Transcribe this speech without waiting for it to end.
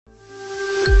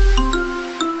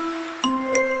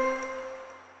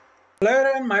Hello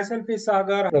everyone, myself is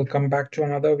Sagar. Welcome back to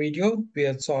another video. We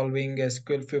are solving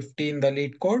SQL 15, the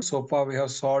lead code. So far we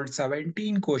have solved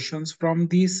 17 questions from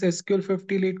these SQL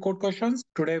 50 lead code questions.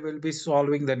 Today we'll be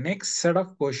solving the next set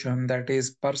of questions, that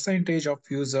is percentage of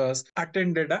users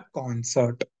attended a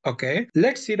concert. Okay,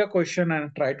 let's see the question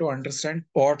and try to understand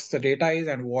what the data is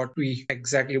and what we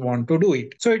exactly want to do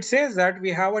it. So it says that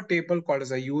we have a table called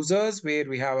as a users where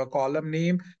we have a column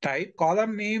name type.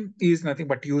 Column name is nothing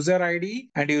but user ID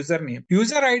and username.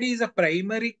 User ID is a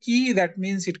primary key. That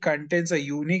means it contains a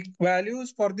unique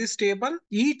values for this table.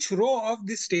 Each row of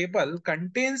this table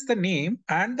contains the name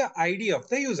and the ID of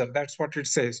the user. That's what it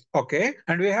says. Okay.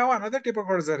 And we have another table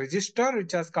called as a register,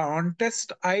 which has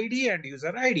contest ID and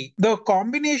user ID. The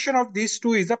combination of these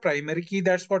two is the primary key.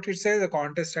 That's what it says, the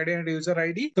contest ID and user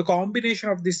ID. The combination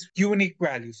of these unique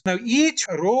values. Now, each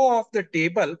row of the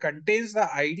table contains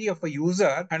the ID of a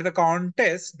user and the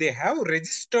contest they have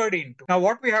registered into. Now,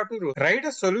 what we have to do? Write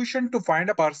a solution to find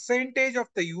a percentage of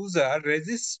the user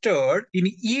registered in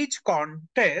each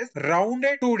contest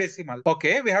rounded to decimal.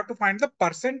 Okay, we have to find the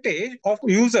percentage of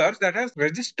users that has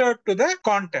registered to the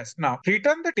contest. Now,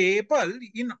 return the table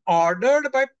in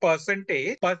ordered by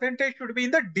percentage. Percentage should be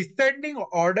in the descending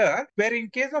order, where in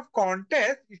case of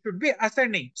contest, it should be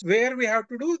ascending. So where we have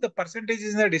to do the percentage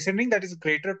is in the descending, that is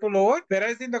greater to lower,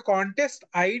 whereas in the contest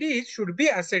ID it should be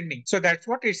ascending. So that's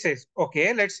what it says.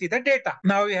 Okay, let's see the data.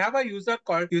 Now we have a user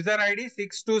called user ID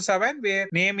 627, where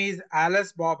name is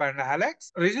Alice, Bob, and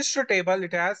Alex. Register table,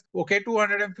 it has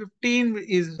 215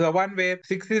 is the one where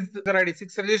 6 is the ID,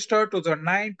 6 registered,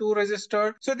 2009 2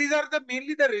 registered. So these are the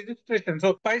mainly the registration.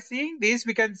 So by seeing this,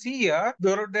 we can see here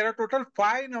there are total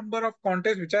 5 number of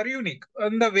contests which are unique,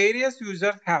 and the various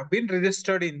users have been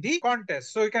registered in the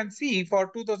contest. So you can see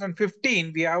for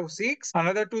 2015 we have 6,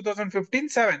 another 2015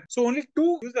 7. So only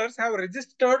 2 users have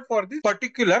registered for this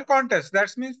particular contest.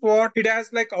 That means what it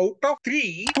has, like out of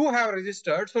 3, 2 have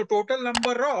registered. So total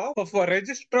number of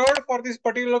registered for this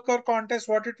particular contest,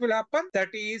 what it will happen? That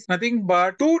is nothing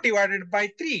but 2 divided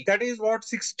by 3. That is what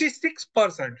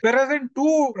 66%. Whereas in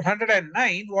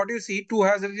 209, what you see, 2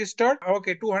 has registered.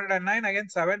 Okay, 209 again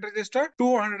 7 registered.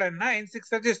 209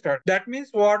 6 registered. That means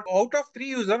what? Out of 3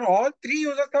 users, all 3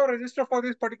 users have registered for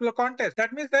this particular contest.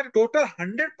 That means that total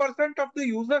 100% of the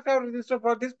users have registered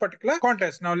for this particular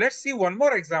contest. Now let's see one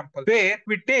more example where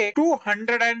we take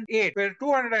 208, where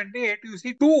 208 you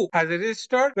see 2 has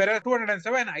registered, whereas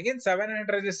 207 again 7 had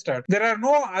registered. There are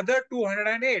no other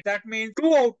 208. That means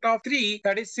 2 out of 3,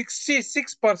 that is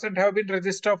 66% have been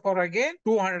registered for again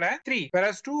 203.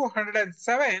 Whereas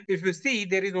 207, if you see,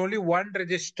 there is only 1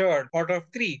 registered out of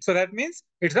 3. So that means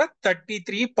it's a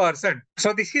 33%.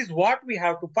 So this is what we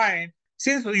have to find.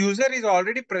 Since the user is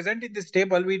already present in this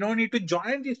table, we don't need to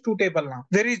join these two tables now.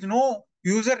 There is no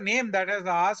username that has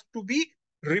asked to be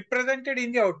represented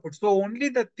in the output. So only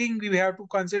the thing we have to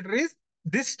consider is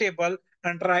this table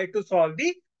and try to solve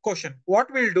the question.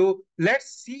 What we'll do,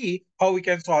 let's see how we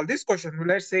can solve this question.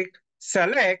 Let's say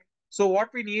select. So what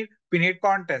we need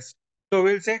contest. So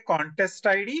we'll say contest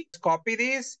ID, copy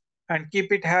this and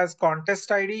keep it as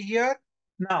contest ID here.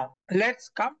 Now, let's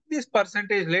come this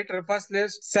percentage later. First,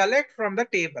 let's select from the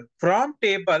table. From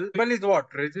table is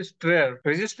what? Register.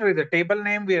 Register is the table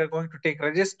name. We are going to take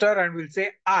register and we'll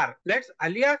say R. Let's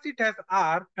alias it as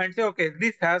R and say, okay,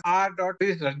 this has R dot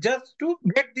register. Just to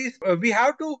get this, we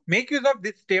have to make use of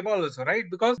this table also, right?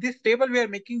 Because this table we are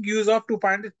making use of to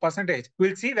find this percentage.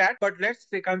 We'll see that, but let's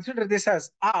say, consider this as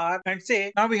R and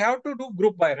say, now we have to do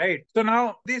group by, right? So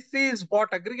now this is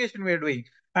what aggregation we are doing.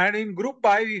 And in group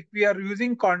by, if we are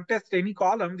using contest any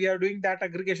column, we are doing that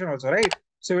aggregation also, right?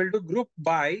 So we'll do group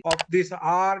by of this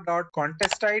R dot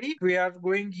contest ID. We are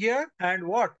going here and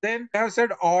what? Then I have said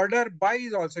order by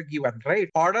is also given, right?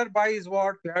 Order by is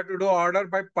what? We have to do order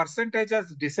by percentage as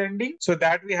descending. So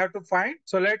that we have to find.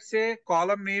 So let's say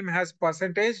column name has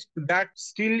percentage. That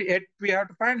still yet we have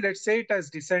to find. Let's say it as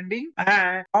descending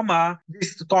and comma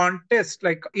this contest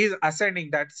like is ascending.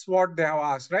 That's what they have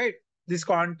asked, right? This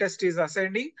contest is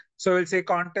ascending. So we'll say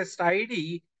contest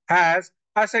ID has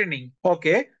ascending.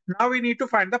 Okay. Now we need to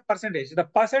find the percentage. The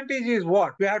percentage is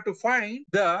what? We have to find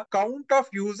the count of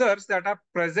users that are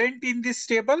present in this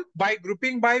table. By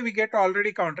grouping by, we get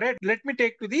already count, right? Let me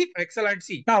take to the Excel and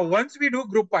see. Now, once we do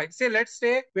group by, say, let's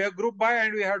say we have group by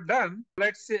and we have done,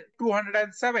 let's say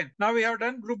 207. Now we have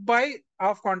done group by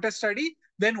of contest ID.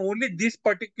 Then only this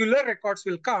particular records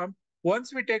will come.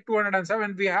 Once we take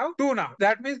 207, we have 2 now.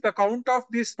 That means the count of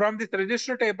this from this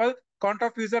register table, Count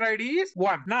of user ID is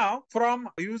 1. Now from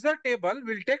user table,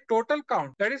 we'll take total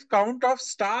count. That is count of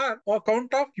star or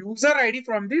count of user ID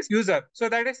from this user. So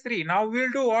that is 3. Now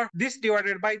we'll do what? This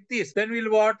divided by this. Then we'll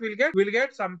get? We'll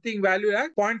get something value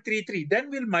like 0.33. Then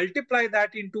we'll multiply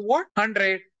that into what?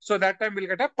 100. So that time we'll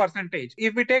get a percentage.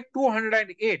 If we take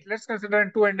 208, let's consider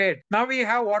 208. Now we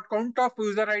have what count of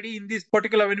user ID in this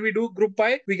particular, when we do group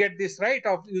by, we get this right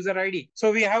of user ID.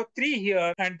 So we have 3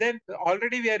 here, and then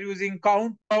already we are using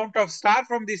count of star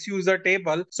from this user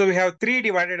table. So we have 3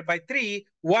 divided by 3,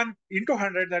 1 into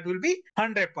 100, that will be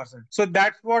 100%. So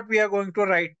that's what we are going to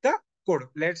write the code.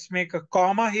 Let's make a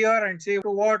comma here and say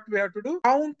what we have to do.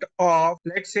 Count of,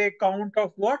 let's say count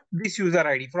of what? This user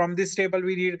ID. From this table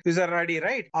we need user ID,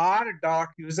 right? R dot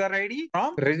user ID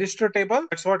from register table.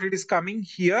 That's what it is coming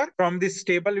here. From this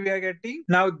table we are getting.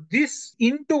 Now this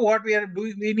into what we are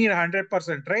doing, we need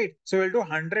 100%, right? So we'll do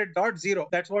 100.0.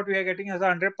 That's what we are getting as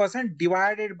 100%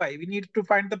 divided by. We need to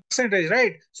find the percentage,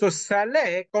 right? So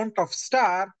select count of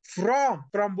star from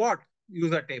what?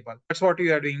 User table. That's what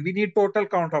we are doing. We need total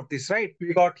count of this, right?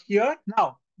 We got here.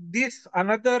 Now this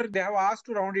another, they have asked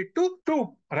to round it to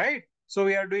 2, right? So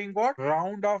we are doing what?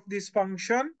 Round of this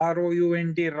function,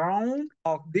 round, round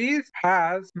of this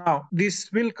has, now this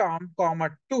will come comma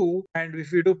 2, and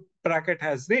if we do bracket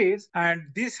has this, and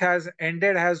this has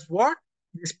ended as what?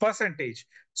 This percentage.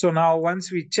 So now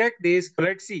once we check this,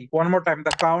 let's see one more time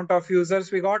the count of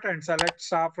users we got, and select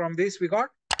star from this we got,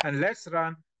 and let's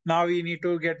run. Now we need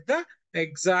to get the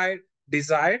exact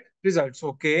desired results.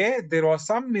 Okay, there was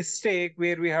some mistake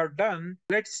where we have done.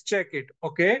 Let's check it.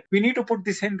 Okay, we need to put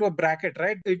this into a bracket,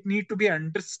 right? It need to be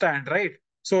understand, right?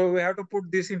 So we have to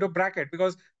put this into bracket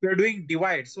because we are doing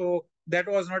divide. So that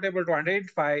was not able to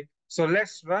identify. So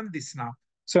let's run this now.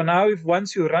 So now if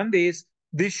once you run this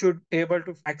should able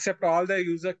to accept all the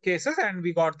user cases, and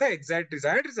we got the exact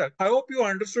desired result. I hope you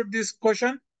understood this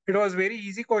question. It was very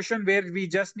easy question where we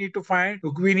just need to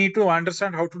we need to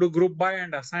understand how to do group by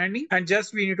and assigning, and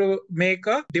just we need to make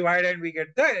a divide and we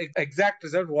get the exact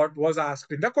result what was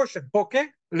asked in the question. Okay,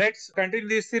 let's continue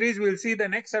this series. We'll see the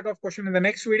next set of question in the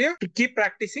next video. To keep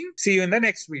practicing, see you in the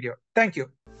next video. Thank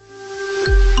you.